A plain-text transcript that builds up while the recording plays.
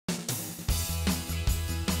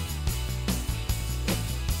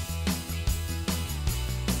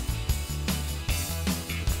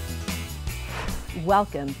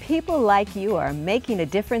Welcome. People like you are making a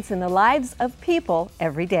difference in the lives of people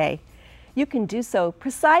every day. You can do so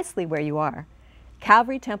precisely where you are.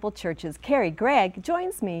 Calvary Temple Church's Carey Gregg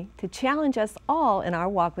joins me to challenge us all in our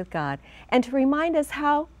walk with God and to remind us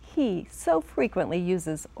how He so frequently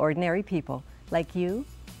uses ordinary people like you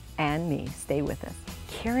and me. Stay with us.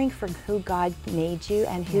 Caring for who God made you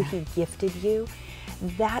and who He gifted you,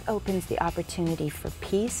 that opens the opportunity for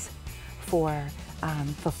peace, for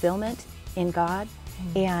fulfillment in God,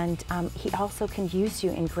 and He also can use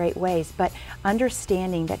you in great ways, but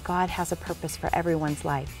understanding that God has a purpose for everyone's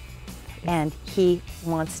life, and He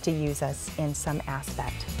wants to use us in some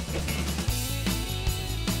aspect.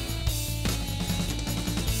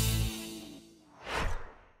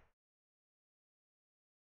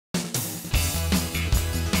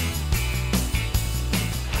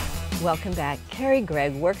 Welcome back. Carey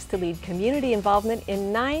Gregg works to lead community involvement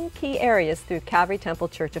in 9 key areas through Calvary Temple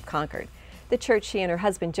Church of Concord, the church she and her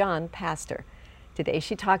husband John pastor. Today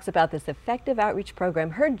she talks about this effective outreach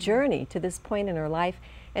program, her journey to this point in her life,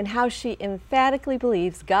 and how she emphatically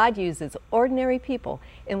believes God uses ordinary people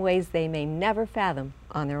in ways they may never fathom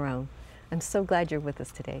on their own. I'm so glad you're with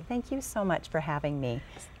us today. Thank you so much for having me.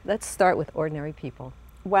 Let's start with ordinary people.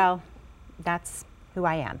 Well, that's who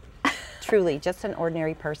I am. Truly, just an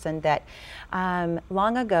ordinary person that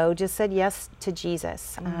long ago just said yes to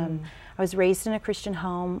Jesus. I was raised in a Christian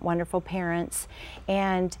home, wonderful parents,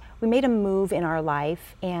 and we made a move in our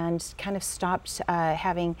life and kind of stopped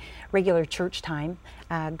having regular church time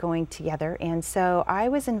going together. And so I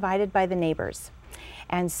was invited by the neighbors.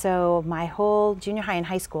 And so my whole junior high and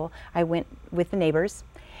high school, I went with the neighbors,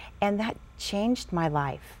 and that changed my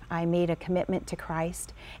life. I made a commitment to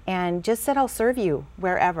Christ and just said, I'll serve you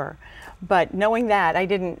wherever. But knowing that, I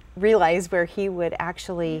didn't realize where He would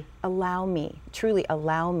actually allow me, truly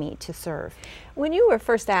allow me to serve. When you were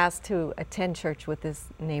first asked to attend church with this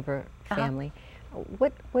neighbor family,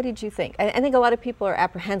 what did you think? I think a lot of people are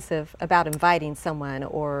apprehensive about inviting someone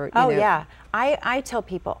or, you know. Yeah. I tell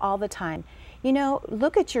people all the time, you know,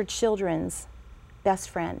 look at your children's best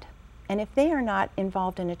friend. And if they are not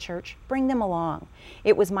involved in a church, bring them along.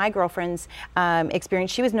 It was my girlfriend's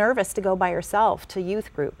experience. She was nervous to go by herself to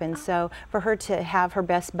youth group. And so for her to have her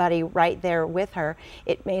best buddy right there with her,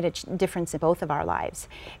 it made a difference in both of our lives.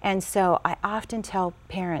 And so I often tell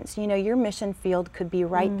parents, you know, your mission field could be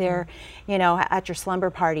right there, you know, at your slumber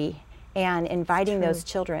party and inviting those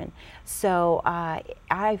children. So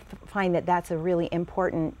I find that that's a really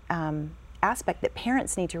important aspect that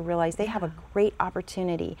parents need to realize. They have a great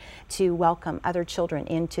opportunity to welcome other children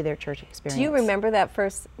into their church experience. Do you remember that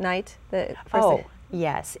first night?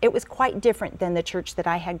 Yes. It was quite different than the church that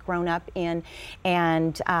I had grown up in,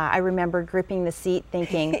 and I remember gripping the seat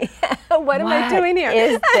thinking, what am I doing here?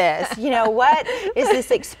 Is this? You know, what is this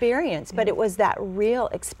experience? But it was that real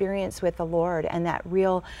experience with the Lord and that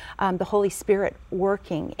real, the Holy Spirit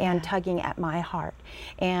working and tugging at my heart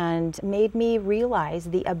and made me realize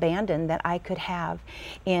the abandon that I could have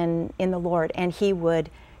in the Lord, and He would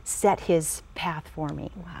set His path for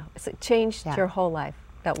me. Wow. So it changed your whole life.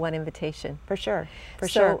 That one invitation. For sure, for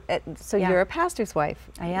sure. So you're a pastor's wife.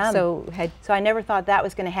 I am. So I never thought that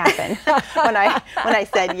was going to happen when I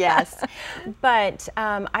said yes. But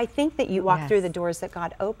I think that you walk through the doors that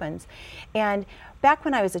God opens. And back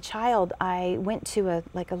when I was a child, I went to a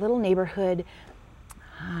little neighborhood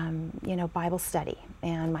you know, Bible study.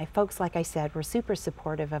 And my folks, like I said, were super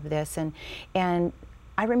supportive of this. And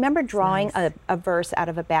I remember drawing a verse out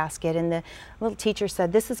of a basket, and the little teacher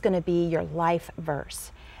said, this is going to be your life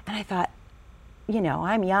verse. And I thought, you know,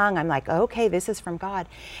 I'm young. I'm like, okay, this is from God.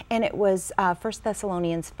 And it was 1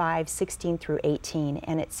 Thessalonians 5:16 through 18.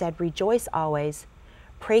 And it said, rejoice always,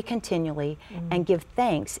 pray continually, and give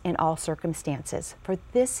thanks in all circumstances, for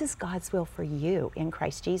this is God's will for you in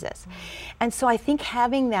Christ Jesus. And so I think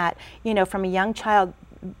having that, you know, from a young child,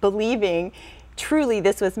 believing truly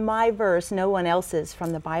this was my verse, no one else's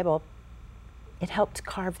from the Bible, it helped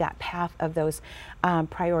carve that path of those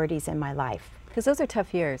priorities in my life. Because those are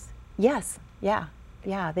tough years. Yes, yeah,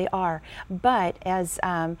 they are. But as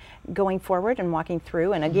going forward and walking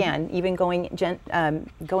through, and again, even going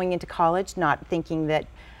into college, not thinking that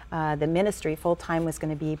the ministry full-time was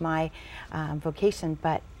going to be my vocation,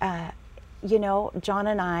 but you know, John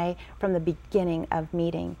and I, from the beginning of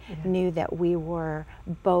meeting, knew that we were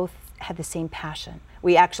both had the same passion.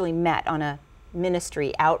 We actually met on a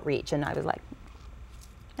ministry outreach, and I was like,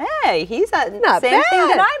 hey, he's the same thing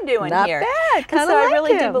that I'm doing here. Not bad. And so I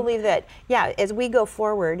really do believe that, as we go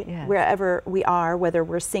forward, wherever we are, whether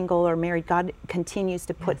we're single or married, God continues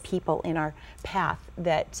to put people in our path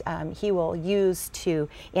that He will use to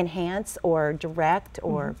enhance or direct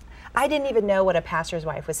or I didn't even know what a pastor's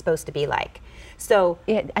wife was supposed to be like. So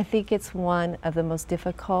I think it's one of the most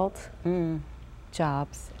difficult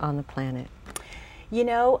jobs on the planet. You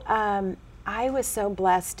know, I was so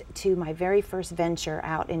blessed to my very first venture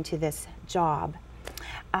out into this job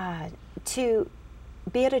to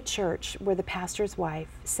be at a church where the pastor's wife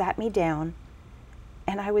sat me down,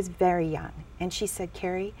 and I was very young, and she said,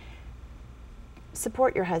 Carey,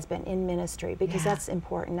 support your husband in ministry because that's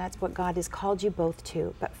important. That's what God has called you both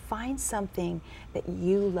to. But find something that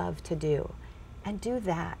you love to do and do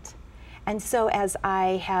that. And so as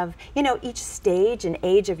I have, you know, each stage and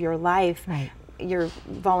age of your life, your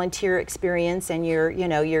volunteer experience and your, you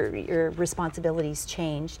know, your responsibilities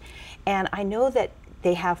change. And I know that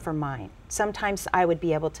they have for mine. Sometimes I would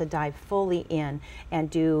be able to dive fully in and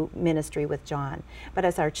do ministry with John. But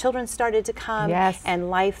as our children started to come and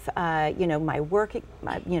life, you know, my work,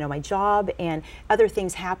 you know, my job and other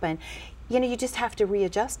things happen, you know, you just have to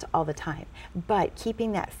readjust all the time. But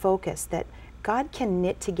keeping that focus that God can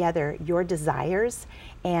knit together your desires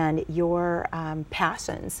and your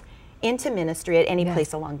passions into ministry at any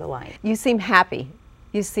place along the line. You seem happy.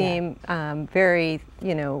 You seem very,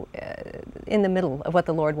 you know, in the middle of what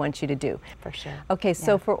the Lord wants you to do. For sure. Okay,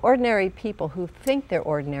 so for ordinary people who think they're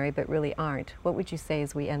ordinary but really aren't, what would you say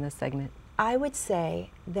as we end this segment? I would say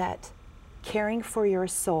that caring for your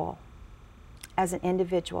soul as an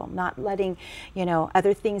individual, not letting, you know,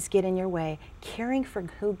 other things get in your way, caring for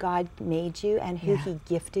who God made you and who He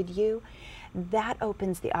gifted you, that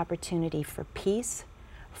opens the opportunity for peace,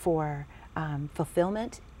 for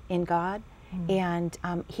fulfillment in God. And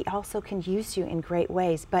He also can use you in great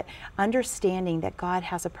ways, but understanding that God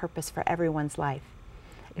has a purpose for everyone's life,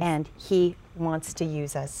 and He wants to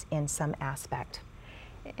use us in some aspect.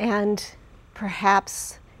 And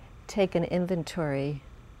perhaps take an inventory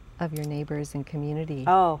of your neighbors and community.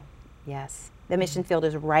 Oh, yes. The mission field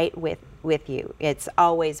is right with you. It's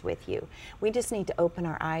always with you. We just need to open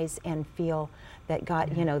our eyes and feel that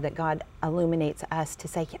God, you know, that God illuminates us to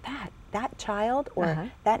say, that child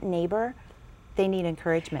or that neighbor, they need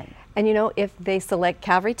encouragement. And you know, if they select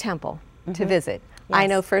Calvary Temple to visit, I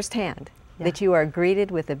know firsthand that you are greeted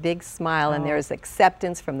with a big smile and there's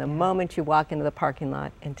acceptance from the moment you walk into the parking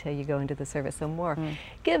lot until you go into the service. So more,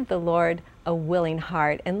 give the Lord a willing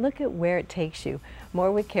heart and look at where it takes you.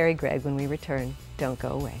 More with Carey Gregg when we return. Don't go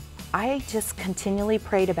away. I just continually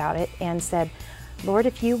prayed about it and said, Lord,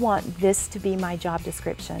 if you want this to be my job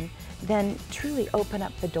description, then truly open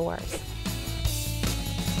up the doors.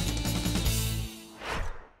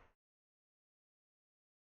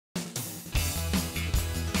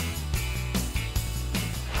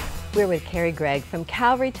 We're with Carey Gregg from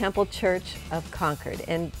Calvary Temple Church of Concord.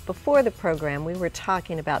 And before the program, we were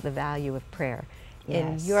talking about the value of prayer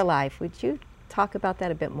in your life. Would you talk about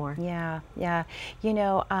that a bit more? Yeah. You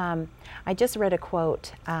know, I just read a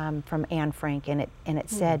quote from Anne Frank, and it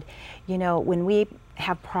said, you know, when we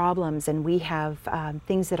have problems and we have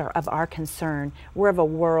things that are of our concern, we're of a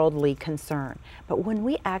worldly concern. But when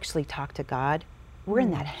we actually talk to God, we're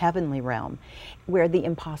in that heavenly realm where the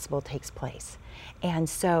impossible takes place. And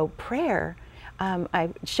so prayer, I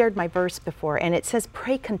shared my verse before, and it says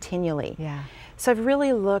pray continually. Yeah. So I've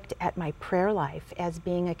really looked at my prayer life as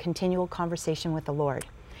being a continual conversation with the Lord.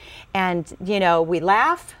 And, you know, we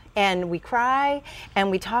laugh and we cry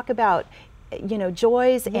and we talk about, you know,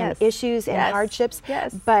 joys and issues and hardships.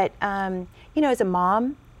 But, you know, as a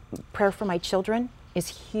mom, prayer for my children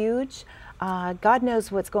is huge. God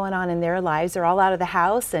knows what's going on in their lives. They're all out of the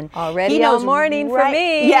house, and already He knows all morning for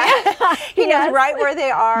me. Yeah, He knows right where they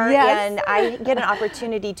are, and I get an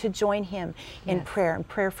opportunity to join Him in prayer, and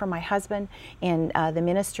prayer for my husband in the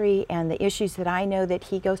ministry and the issues that I know that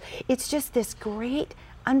he goes. It's just this great,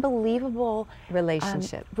 unbelievable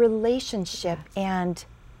relationship and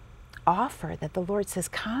offer that the Lord says,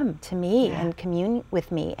 "Come to me and commune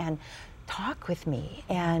with me and talk with me,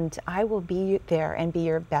 and I will be there and be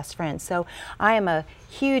your best friend." So I am a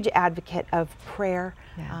huge advocate of prayer,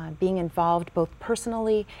 being involved both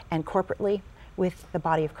personally and corporately with the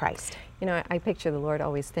body of Christ. You know, I picture the Lord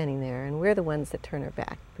always standing there, and we're the ones that turn our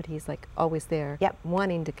back, but He's like always there,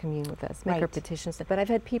 wanting to commune with us, make our petitions. But I've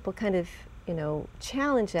had people kind of, you know,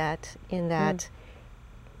 challenge that in that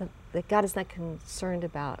that God is not concerned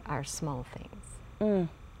about our small things.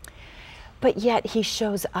 But yet He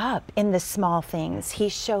shows up in the small things. He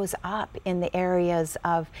shows up in the areas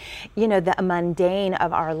of, you know, the mundane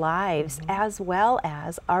of our lives, as well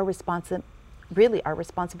as our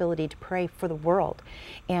responsibility to pray for the world.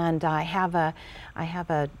 And I have a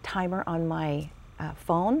timer on my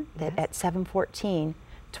phone that at 7:14,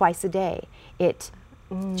 twice a day, it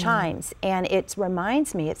chimes, and it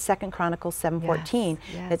reminds me, it's 2 Chronicles 7:14,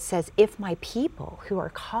 that says, if my people who are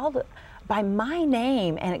called by my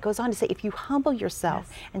name, and it goes on to say, if you humble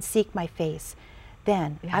yourself and seek my face,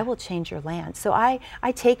 then I will change your land. So I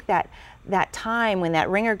take that time when that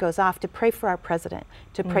ringer goes off to pray for our president,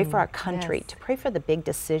 to pray for our country, to pray for the big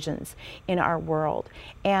decisions in our world.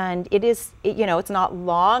 And it is, you know, it's not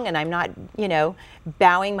long, and I'm not, you know,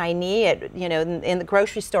 bowing my knee at, you know, in the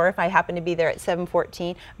grocery store if I happen to be there at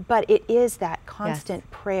 7:14, but it is that constant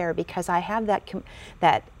prayer, because I have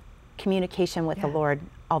that communication with the Lord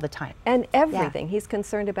all the time. And everything. He's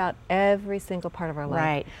concerned about every single part of our life.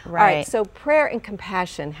 Right. All right, so prayer and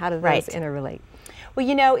compassion, how do those interrelate? Well,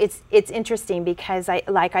 you know, it's interesting because,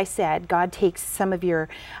 like I said, God takes some of your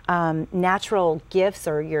natural gifts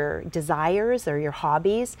or your desires or your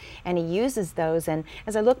hobbies, and He uses those. And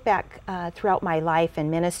as I look back throughout my life and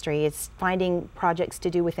ministry, it's finding projects to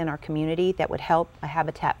do within our community that would help. A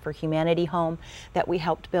Habitat for Humanity home that we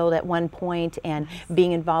helped build at one point, and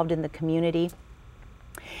being involved in the community.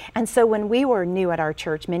 And so when we were new at our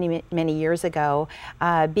church many years ago,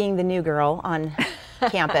 being the new girl on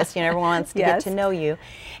campus, you know, everyone wants to get to know you.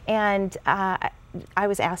 And I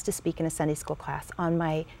was asked to speak in a Sunday school class on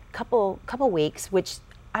my couple weeks, which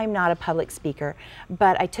I'm not a public speaker,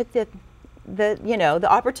 but I took the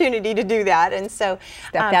opportunity to do that. And so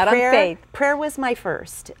prayer was my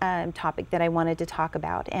first topic that I wanted to talk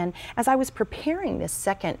about. And as I was preparing this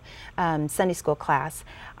second Sunday school class,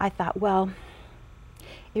 I thought, well,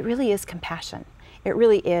 it really is compassion. It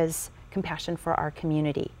really is compassion for our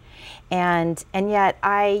community. And yet,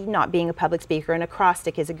 not being a public speaker, an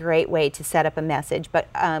acrostic is a great way to set up a message, but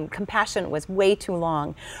compassion was way too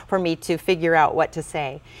long for me to figure out what to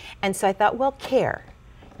say. And so I thought, well, care.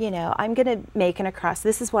 You know, I'm going to make an acrostic.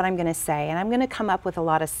 This is what I'm going to say, and I'm going to come up with a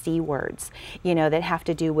lot of C words, you know, that have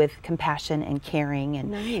to do with compassion and caring,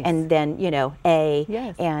 and then, you know, A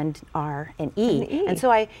and R and E. And so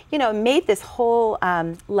I, you know, made this whole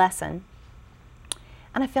lesson,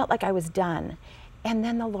 and I felt like I was done. And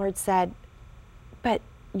then the Lord said, but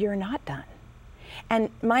you're not done. And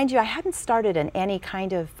mind you, I hadn't started in any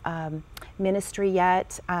kind of ministry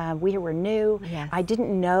yet. We were new. I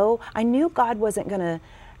didn't know. I knew God wasn't going to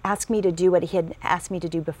ask me to do what He had asked me to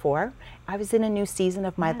do before. I was in a new season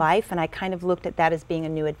of my life, and I kind of looked at that as being a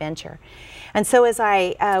new adventure. And so as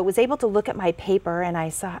I was able to look at my paper, and I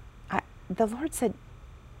saw, the Lord said,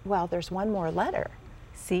 well, there's one more letter.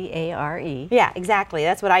 C-A-R-E. Yeah, exactly.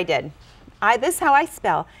 That's what I did. This is how I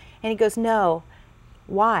spell. And He goes, no,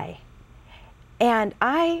 why? And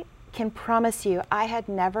I can promise you, I had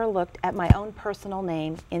never looked at my own personal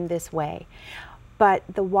name in this way. But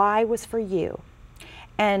the why was for you.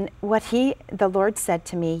 And what the Lord said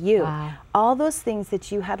to me, all those things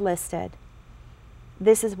that you had listed,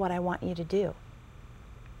 this is what I want you to do.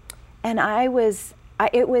 And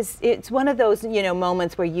it's one of those, you know,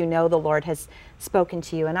 moments where you know the Lord has spoken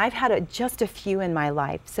to you. And I've had just a few in my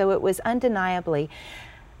life. So it was undeniably,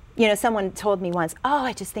 you know, someone told me once, oh,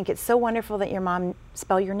 I just think it's so wonderful that your mom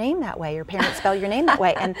spell your name that way, your parents spell your name that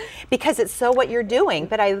way, and because it's so what you're doing.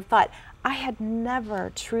 But I thought, I had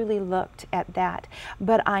never truly looked at that,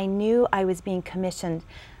 but I knew I was being commissioned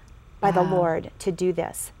by the Lord to do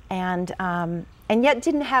this, and yet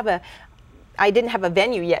I didn't have a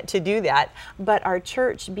venue yet to do that. But our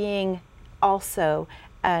church being also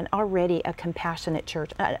already a compassionate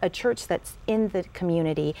church, a church that's in the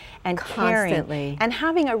community and caring and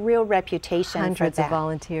having a real reputation. Hundreds of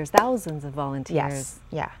volunteers, thousands of volunteers.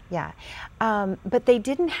 Yes, but they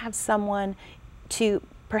didn't have someone to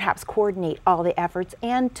perhaps coordinate all the efforts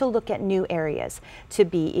and to look at new areas to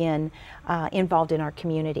be involved in our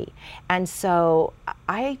community. And so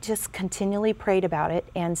I just continually prayed about it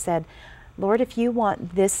and said, Lord, if you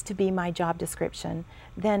want this to be my job description,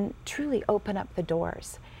 then truly open up the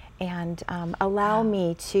doors and allow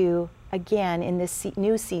me to, again, in this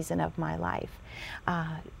new season of my life,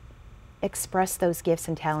 express those gifts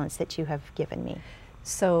and talents that you have given me.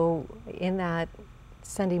 So in that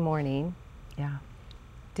Sunday morning,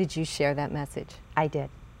 did you share that message? I did.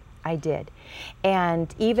 I did.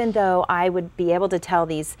 And even though I would be able to tell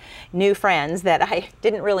these new friends that I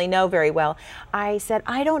didn't really know very well, I said,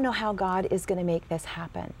 I don't know how God is going to make this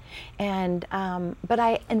happen. And but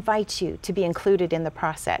I invite you to be included in the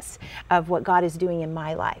process of what God is doing in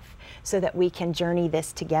my life so that we can journey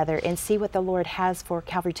this together and see what the Lord has for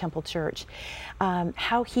Calvary Temple Church,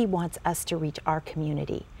 how He wants us to reach our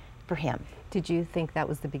community for Him. Did you think that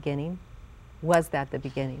was the beginning? Was that the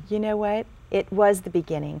beginning? You know what? It was the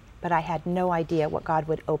beginning, but I had no idea what God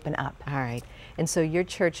would open up. All right. And so your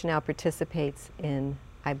church now participates in,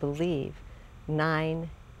 I believe,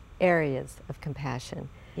 9 areas of compassion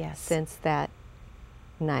since that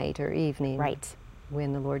night or evening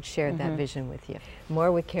when the Lord shared that vision with you.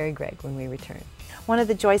 More with Carey Gregg when we return. One of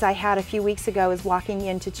the joys I had a few weeks ago is walking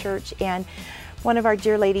into church, and one of our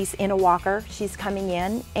dear ladies in a walker, she's coming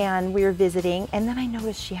in, and we were visiting, and then I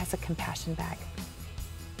noticed she has a compassion bag.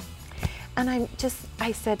 And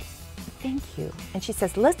I said, thank you. And she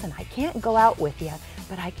says, listen, I can't go out with you,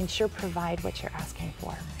 but I can sure provide what you're asking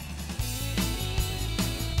for.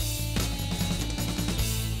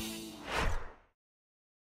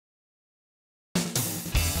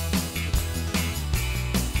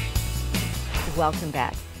 Welcome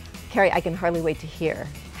back. Carey, I can hardly wait to hear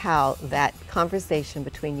how that conversation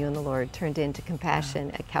between you and the Lord turned into compassion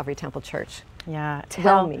at Calvary Temple Church. Yeah.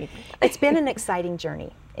 Tell me. It's been an exciting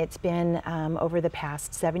journey. It's been over the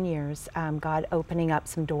past 7 years, God opening up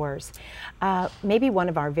some doors. Maybe one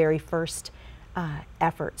of our very first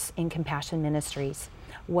efforts in Compassion Ministries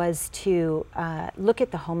was to look at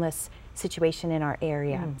the homeless situation in our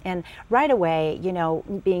area. And right away, you know,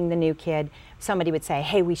 being the new kid, somebody would say,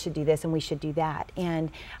 hey, we should do this and we should do that.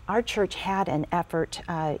 And our church had an effort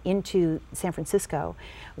into San Francisco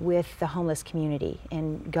with the homeless community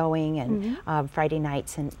and going and Friday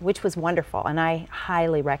nights, and which was wonderful, and I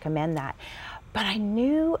highly recommend that. But I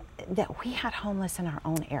knew that we had homeless in our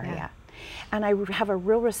own area. And I have a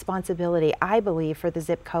real responsibility, I believe, for the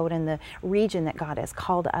zip code and the region that God has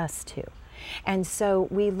called us to. And so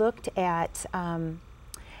we looked at a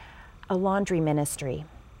laundry ministry.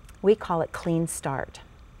 We call it Clean Start.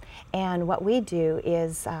 And what we do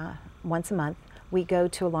is once a month, we go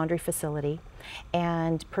to a laundry facility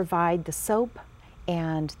and provide the soap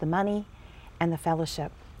and the money and the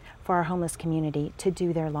fellowship for our homeless community to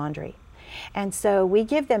do their laundry. And so we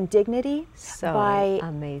give them dignity by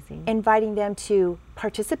inviting them to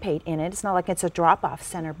participate in it. It's not like it's a drop-off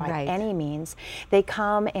center by any means. They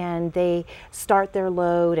come and they start their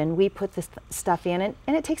load, and we put this stuff in it,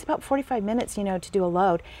 and it takes about 45 minutes, you know, to do a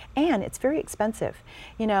load, and it's very expensive.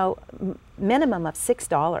 You know, minimum of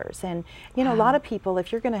 $6. And you know, a lot of people,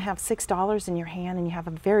 if you're going to have $6 in your hand and you have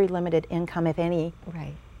a very limited income, if any,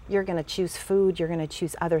 you're going to choose food, you're going to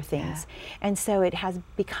choose other things. And so it has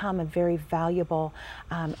become a very valuable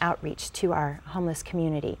outreach to our homeless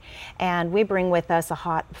community. And we bring with us a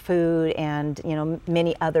hot food and, you know,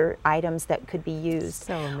 many other items that could be used.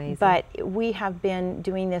 So amazing. But we have been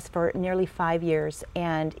doing this for nearly 5 years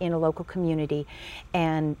and in a local community,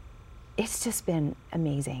 and it's just been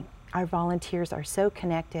amazing. Our volunteers are so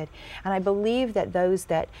connected, and I believe that those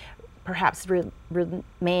that perhaps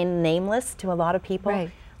remain nameless to a lot of people,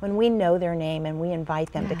 when we know their name and we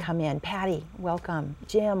invite them to come in, Patty, welcome,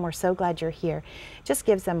 Jim, we're so glad you're here, just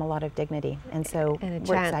gives them a lot of dignity. And so we're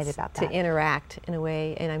excited about that. To interact in a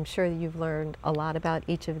way, and I'm sure you've learned a lot about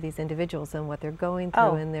each of these individuals and what they're going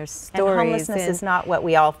through and their stories. And homelessness is not what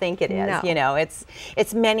we all think it is. You know, it's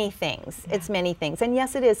many things. It's many things. And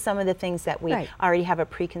yes, it is some of the things that we already have a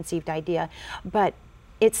preconceived idea, but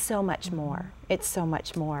it's so much more. It's so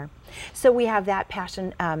much more. So we have that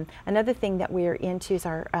passion. Another thing that we're into is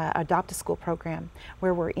our Adopt a School program,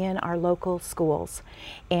 where we're in our local schools.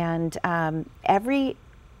 And every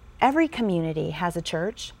community has a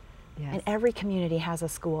church, and every community has a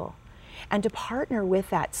school. And to partner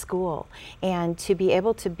with that school and to be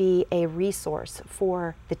able to be a resource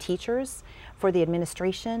for the teachers, for the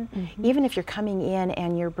administration, even if you're coming in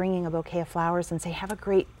and you're bringing a bouquet of flowers and say, have a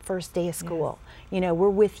great first day of school. You know, we're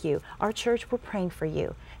with you. Our church, we're praying for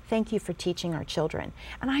you. Thank you for teaching our children.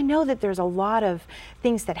 And I know that there's a lot of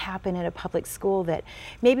things that happen in a public school that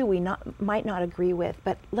maybe we might not agree with,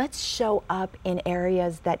 but let's show up in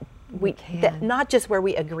areas that that not just where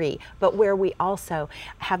we agree, but where we also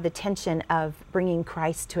have the tension of bringing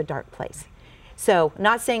Christ to a dark place. So,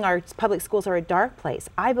 not saying our public schools are a dark place.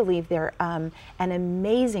 I believe they're an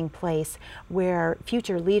amazing place where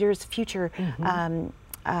future leaders, future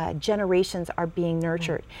generations are being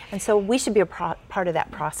nurtured. And so we should be a part of that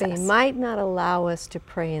process. They might not allow us to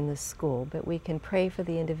pray in the school, but we can pray for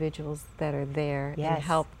the individuals that are there and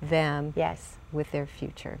help them with their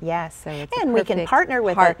future. Yes. So it's and we can partner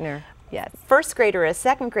with a first grader, a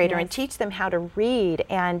second grader, and teach them how to read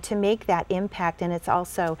and to make that impact. And it's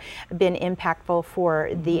also been impactful for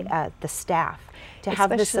the staff to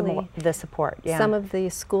have the support. Some of the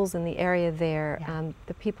schools in the area there,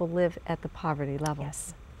 the people live at the poverty level.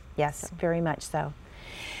 Yes, very much so.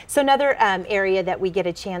 So another area that we get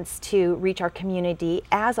a chance to reach our community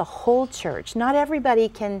as a whole church. Not everybody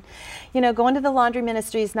can, you know, go into the laundry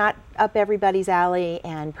ministry is not up everybody's alley,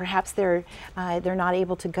 and perhaps they're not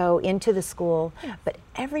able to go into the school, but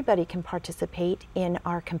everybody can participate in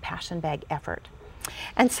our compassion bag effort.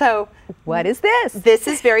 And so, what is this? This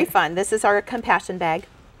is very fun. This is our compassion bag,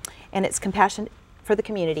 and it's compassion for the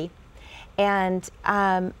community. And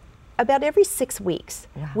about every 6 weeks,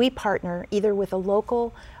 we partner either with a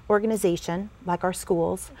local organization, like our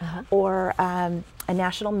schools, or a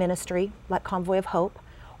national ministry, like Convoy of Hope,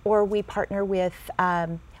 or we partner with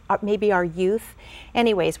maybe our youth.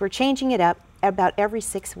 Anyways, we're changing it up about every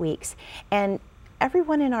 6 weeks. And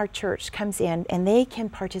everyone in our church comes in and they can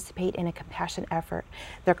participate in a compassion effort.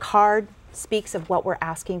 Their card speaks of what we're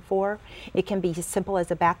asking for. It can be as simple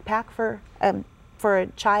as a backpack for a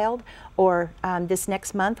child, or this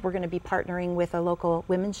next month we're going to be partnering with a local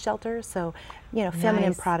women's shelter, so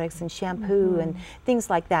feminine products and shampoo and things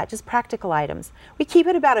like that, just practical items. We keep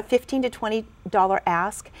it about a $15 to $20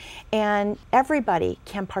 ask, and everybody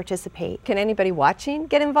can participate. Can anybody watching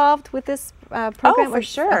get involved with this program? Oh, for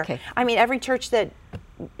sure. Okay. I mean, every church that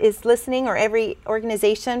is listening, or every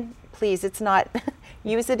organization, please, it's not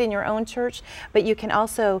use it in your own church, but you can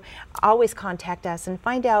also always contact us and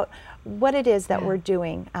find out what it is that we're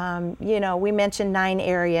doing. We mentioned 9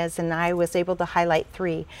 areas, and I was able to highlight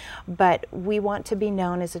 3, but we want to be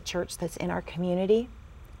known as a church that's in our community,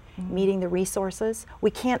 meeting the resources. We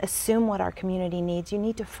can't assume what our community needs. You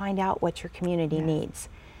need to find out what your community needs,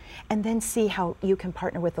 and then see how you can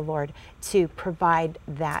partner with the Lord to provide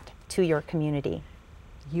that to your community.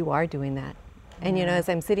 You are doing that. And as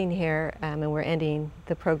I'm sitting here and we're ending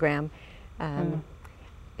the program,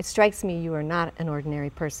 it strikes me you are not an ordinary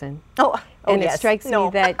person. And it strikes me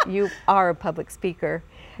that you are a public speaker.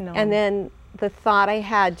 And then the thought I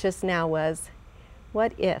had just now was,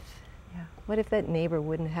 what if? What if that neighbor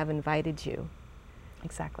wouldn't have invited you?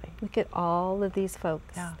 Exactly. Look at all of these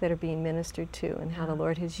folks that are being ministered to, and how the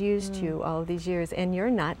Lord has used you all of these years, and you're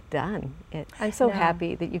not done. I'm so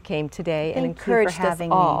happy that you came today and encouraged us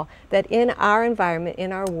all that in our environment,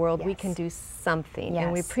 in our world, we can do something.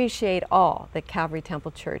 And we appreciate all that Calvary Temple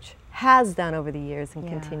Church has done over the years and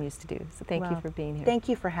continues to do. So thank you for being here. Thank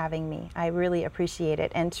you for having me. I really appreciate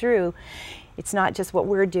it. And true, it's not just what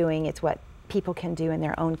we're doing, it's what people can do in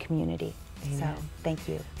their own community. Amen. So thank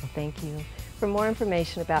you. Well, thank you. For more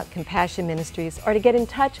information about Compassion Ministries, or to get in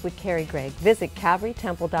touch with Carey Gregg, visit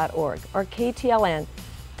calvarytemple.org or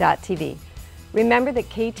KTLN.tv. Remember that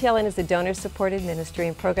KTLN is a donor-supported ministry,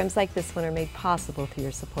 and programs like this one are made possible through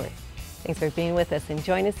your support. Thanks for being with us, and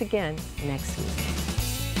join us again next week.